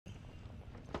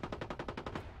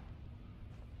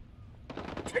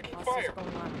Taking fire.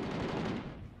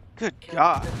 Good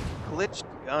God. Glitched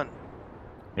gun.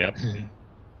 Yep.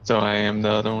 So I am the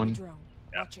other one. Drone.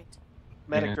 Watch it.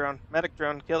 Medic Yeah. drone. Medic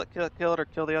drone. Kill it, kill it, kill it, or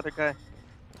kill the other guy.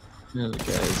 The other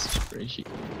guy's right here.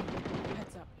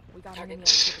 Heads up. We got Target. enemy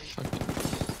activity. Fucking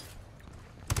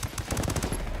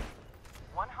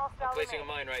One hostile I'm placing a remaining.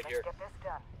 mine right Let's here. get this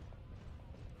done.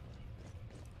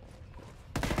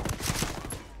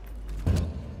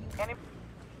 Enemy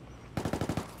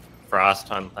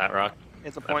Frost on that rock.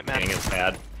 It's a That point man. ping is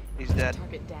bad. He's dead.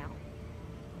 Target down.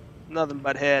 Nothing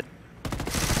but head.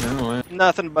 no way.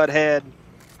 Nothing but head.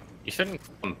 You shouldn't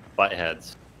call them butt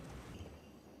heads.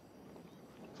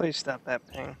 Please stop that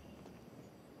ping.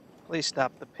 Please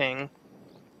stop the ping.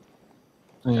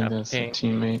 I think Yeah, that's a ping.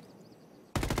 teammate.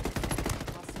 There's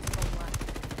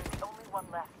only one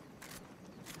left.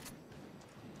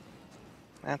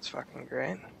 That's fucking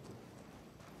great.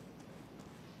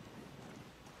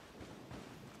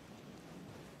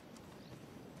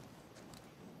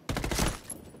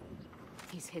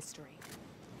 He's history.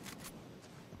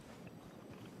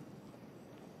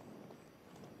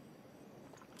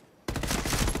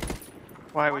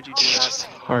 Why would you do that?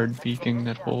 Hard peeking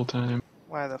that whole time.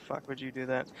 Why the fuck would you do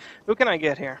that? Who can I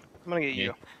get here? I'm gonna get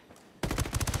you.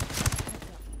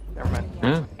 Never mind.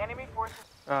 Yeah. Enemy forces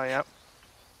Oh, yep.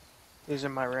 He's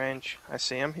in my range. I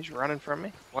see him. He's running from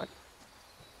me. What?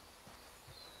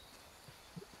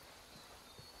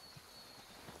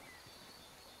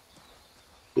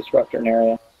 Disruptor an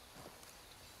area.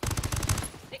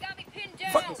 They got me pinned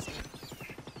down.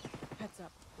 Heads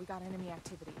up. We got enemy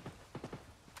activity.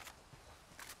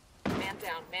 Man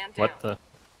down, man down. What the?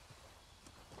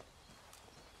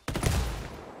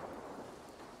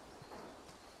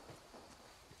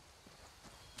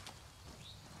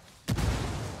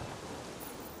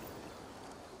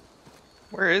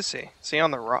 Where is he? Is he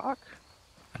on the rock?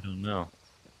 I don't know.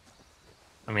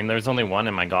 I mean, there's only one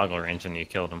in my goggle range and you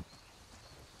killed him.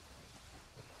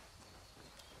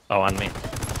 Oh, on me.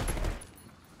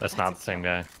 That's not the same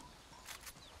guy.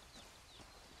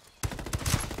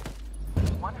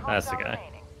 One That's the hostile guy.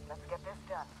 remaining. Let's get this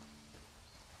done.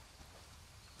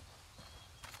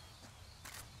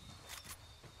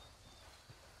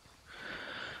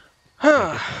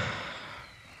 Huh.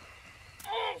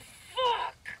 Oh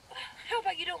fuck! How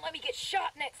about you don't let me get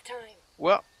shot next time?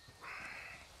 Well,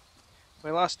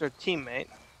 we lost our teammate.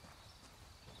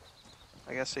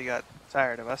 I guess he got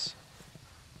tired of us.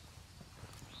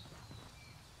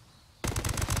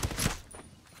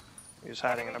 He was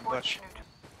hiding in a bush.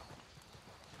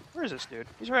 Where is this dude?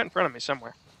 He's right in front of me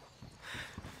somewhere.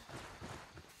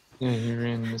 Yeah, he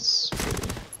ran this way.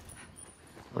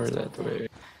 Or that way.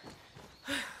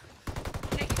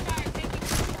 Taking fire, taking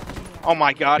fire. Oh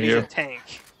my god, he's a Here. tank.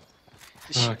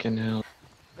 Fucking hell.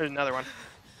 There's another one.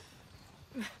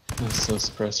 I was so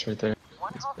suppressed right there.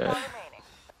 One It's hostile bad.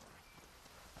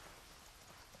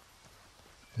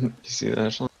 remaining. You see that,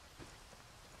 Ashley?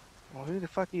 Well, who the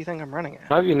fuck do you think I'm running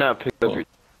How at? have you not picked up Oh. your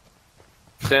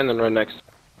standing right next?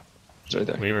 It's right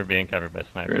there. We were being covered by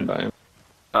Right snipers. by him.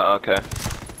 Okay.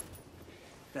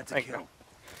 Thank you.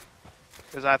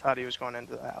 Because I thought he was going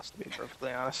into the house, to be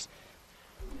perfectly honest.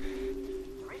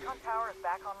 Recon tower is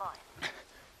back online.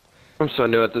 I'm so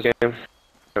new at this game.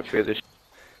 I figure this.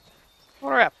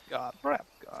 Rap God, rap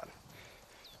God.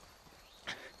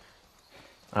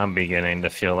 I'm beginning to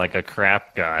feel like a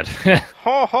crap god.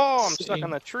 Ho ho, I'm stuck See?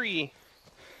 on the tree.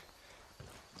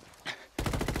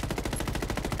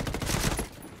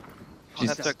 Oh,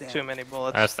 that Jesus. took too many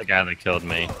bullets. That's the guy that killed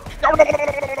me.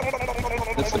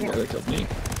 That's the guy that killed me.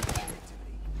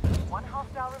 One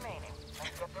hostile remaining.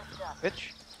 Let's get this done.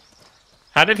 Bitch,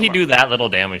 How did he do that little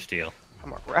damage to you?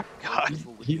 I'm a rap God.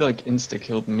 He like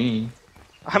insta-killed me.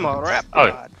 I'm a rap Oh,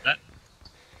 God. that...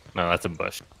 No, that's a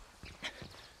bush.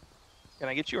 Can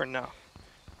I get you or no?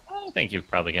 I think you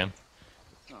probably can.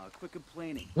 Quit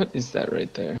complaining. What is that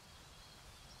right there?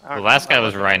 I The don't last know. guy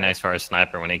was right next to our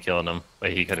sniper when he killed him,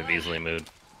 but he could have easily moved.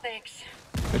 Thanks.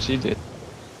 Which he did.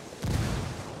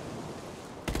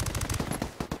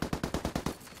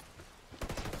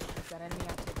 We've got enemy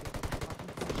activity.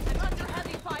 I'm under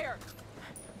heavy fire.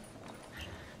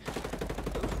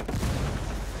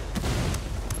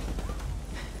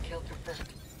 Kill confirmed.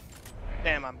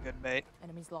 Damn, I'm good bait.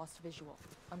 Enemies lost visual.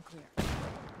 Unclear.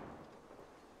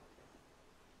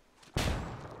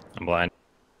 I'm blind.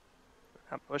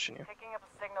 I'm pushing you. Picking up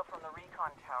a signal from the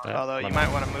recon tower. Although you I'm-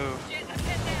 might want to move. Shit, I'm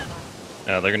pinned down.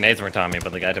 No, the grenades weren't on me,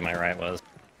 but the guy to my right was.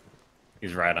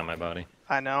 He's right on my body.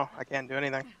 I know, I can't do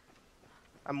anything.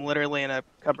 I'm literally in a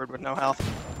cupboard with no health.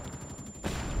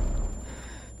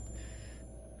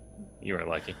 You were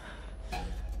lucky.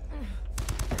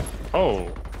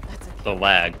 Oh, That's a the kill.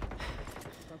 lag.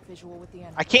 Broke visual with the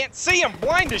enemy. I can't see him.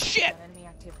 Blind as shit. Got enemy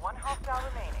activity. One hostile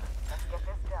remaining. Let's get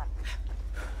this done.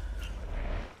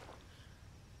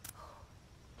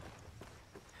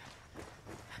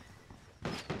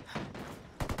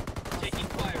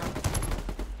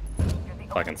 You're the Fucking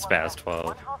only one Spaz left. 12.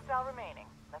 One hostile remaining.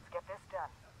 Let's get this done.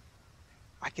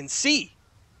 I can see.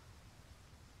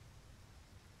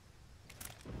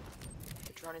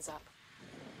 The drone is up.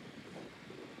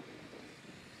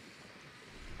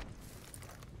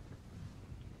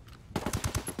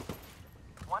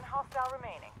 One hostile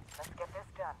remaining. Let's get this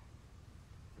done.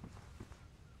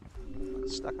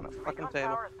 Stuck on a fucking Recon table.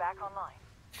 tower is back online.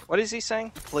 What is he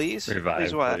saying? Please? Revive,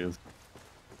 Please what? please.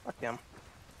 Fuck him.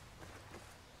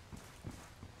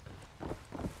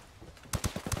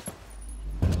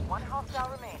 One hostile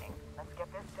remaining. Let's get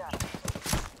this done.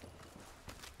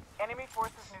 Enemy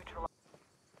forces neutralized.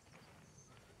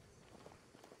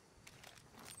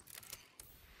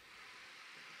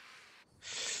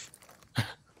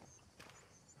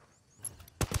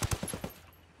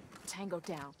 Tango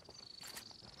down.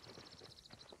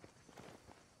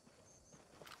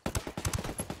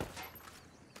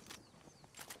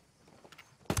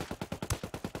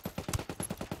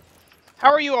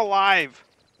 How are you alive?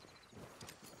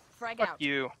 Frag Fuck out.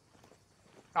 you.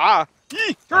 Ah.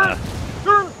 Yee. Turn. Ah.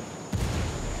 Turn.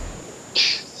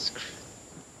 Jesus Christ.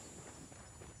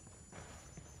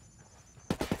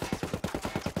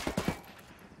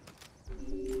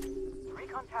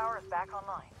 Recon tower is back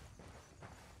online.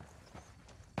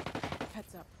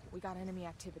 Heads up. We got enemy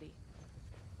activity.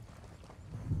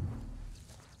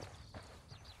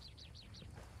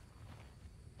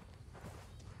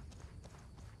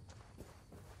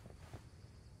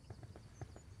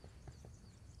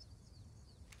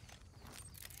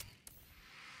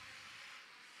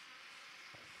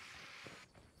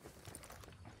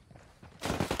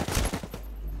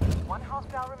 One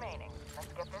hostile remaining. Let's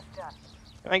get this done.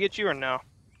 Can I get you or no?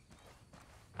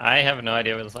 I have no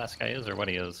idea where this last guy is or what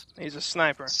he is. He's a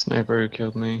sniper. Sniper who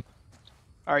killed me.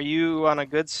 Are you on a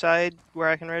good side where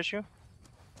I can res you?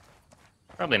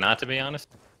 Probably not, to be honest.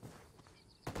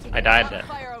 I died Lot of there.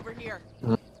 fire over here.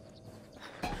 Huh?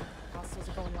 Hostiles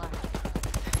are going live.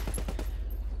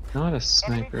 Not a Enemy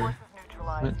sniper. forces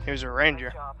neutralized. He was a Nice ranger.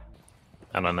 job.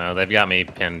 I don't know. They've got me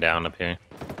pinned down up here.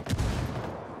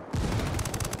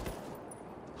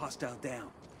 Hostile down.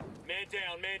 Man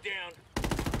down, man down.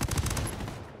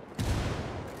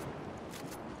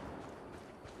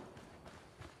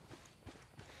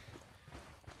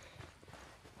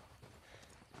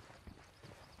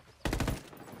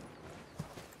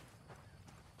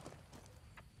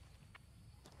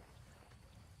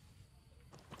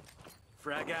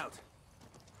 Frag out.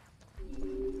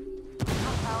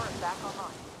 Recon tower is back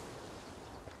online.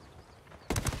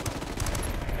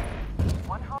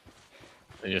 One hostile.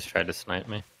 They just tried to snipe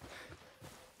me.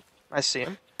 I see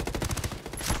him.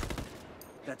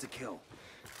 That's a kill.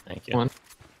 Thank you. One.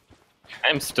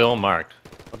 I'm still marked.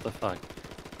 What the fuck?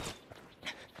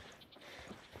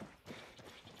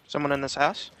 Someone in this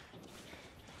house?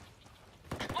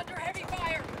 Under heavy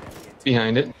fire.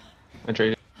 Behind it. I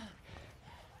traded.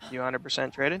 You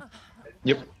 100% traded?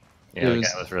 Yep. Yeah, the It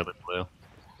guy was really blue.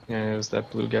 Yeah, it was that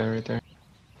blue guy right there.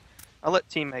 I'll let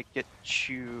teammate get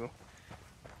you.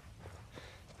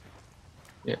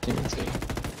 Yeah, teammate's here.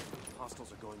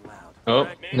 Hostiles are going loud. Oh,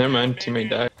 Frag man never down, mind. man Teammate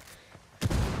down. died.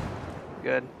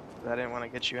 Good. I didn't want to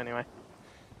get you anyway.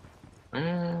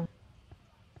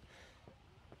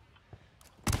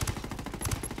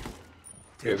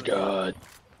 Good God.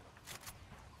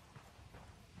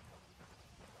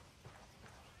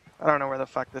 I don't know where the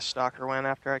fuck this stalker went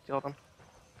after I killed him.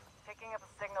 Picking up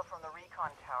a signal from the recon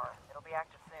tower. It'll be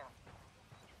active soon.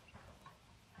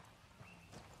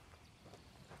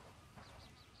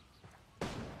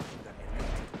 Got enemy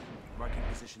activity. Marking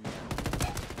position now.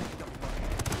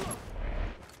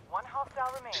 One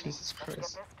hostile remaining. Jesus Let's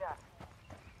Christ. get this done.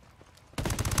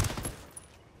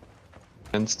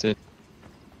 Against it.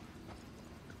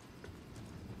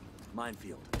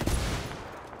 Minefield.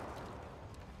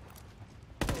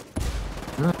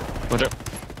 Whatever.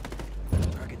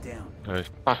 Target down.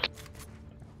 Fuck.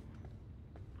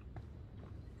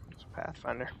 It's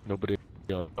Pathfinder. Nobody.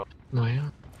 Oh, yeah.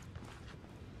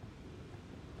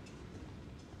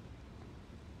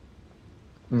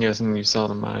 I'm guessing you saw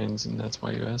the mines and that's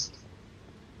why you asked.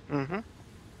 Mm-hmm.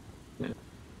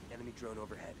 Enemy drone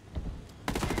overhead.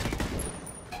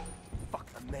 Fuck,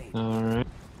 I'm made. Alright.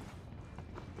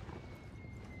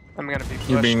 I'm gonna be You're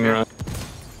pushed being here. run.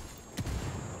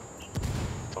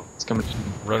 It's coming.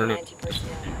 Running it.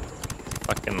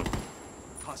 Fucking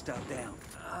Hostile down.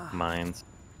 mines.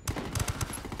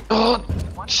 Oh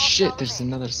One shit! hostile There's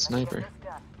remaining. another Let's get sniper. this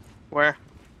done. Where?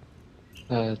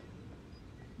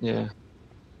 Yeah.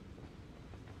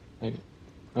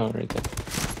 Oh, right there.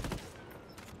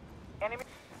 Enemy.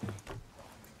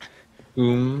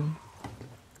 Boom.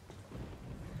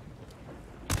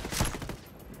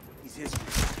 He's his.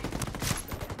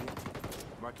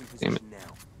 Marking Damn it. position now.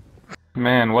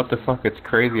 Man, what the fuck? It's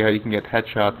crazy how you can get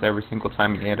headshots every single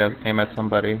time you aim at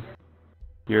somebody.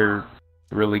 You're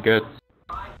really good.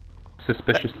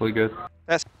 Suspiciously good.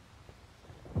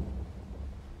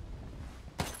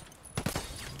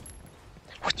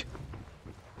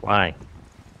 Why?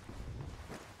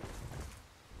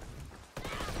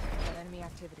 Got enemy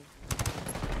activity.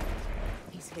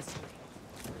 He's history.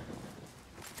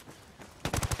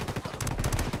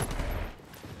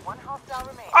 One hostile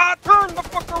remaining. Ah, turn the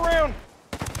fuck around!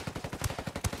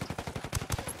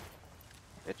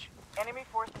 Bitch. Enemy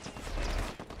forces east.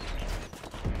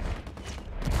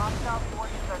 Hostile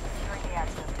forces are securing the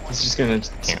access point. He's just gonna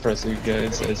suppress you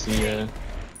guys as he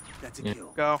That's a Yeah.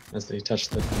 kill. Go. as they touch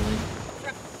the point.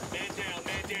 Man down,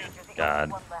 man down.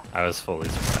 God, One left. I was fully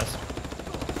suppressed.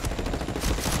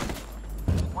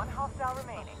 One hostile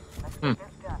remaining. Let's Hmm. get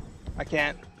this done. I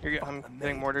can't. I'm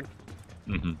getting mortared.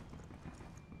 Mm-hmm.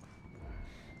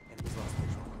 Enemy's lost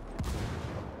control.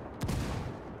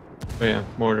 Oh yeah,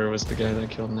 Mortar was the guy that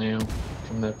killed Neo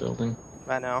from that building.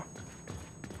 I know.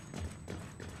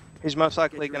 He's most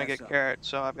likely Get your gonna ass get up. carrot,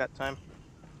 so I've got time.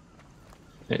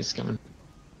 Yeah, he's coming.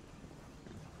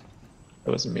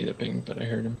 That wasn't me that pinged, but I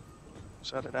heard him.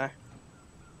 So did I.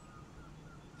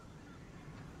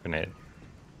 Grenade.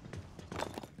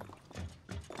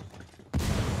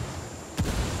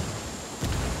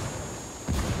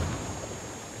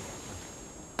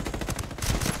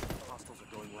 Hostiles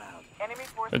are going loud. Enemy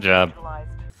forces Good job. neutralized.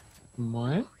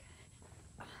 What?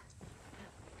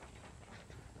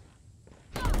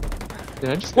 Did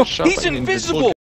I just get shot by He's an invisible!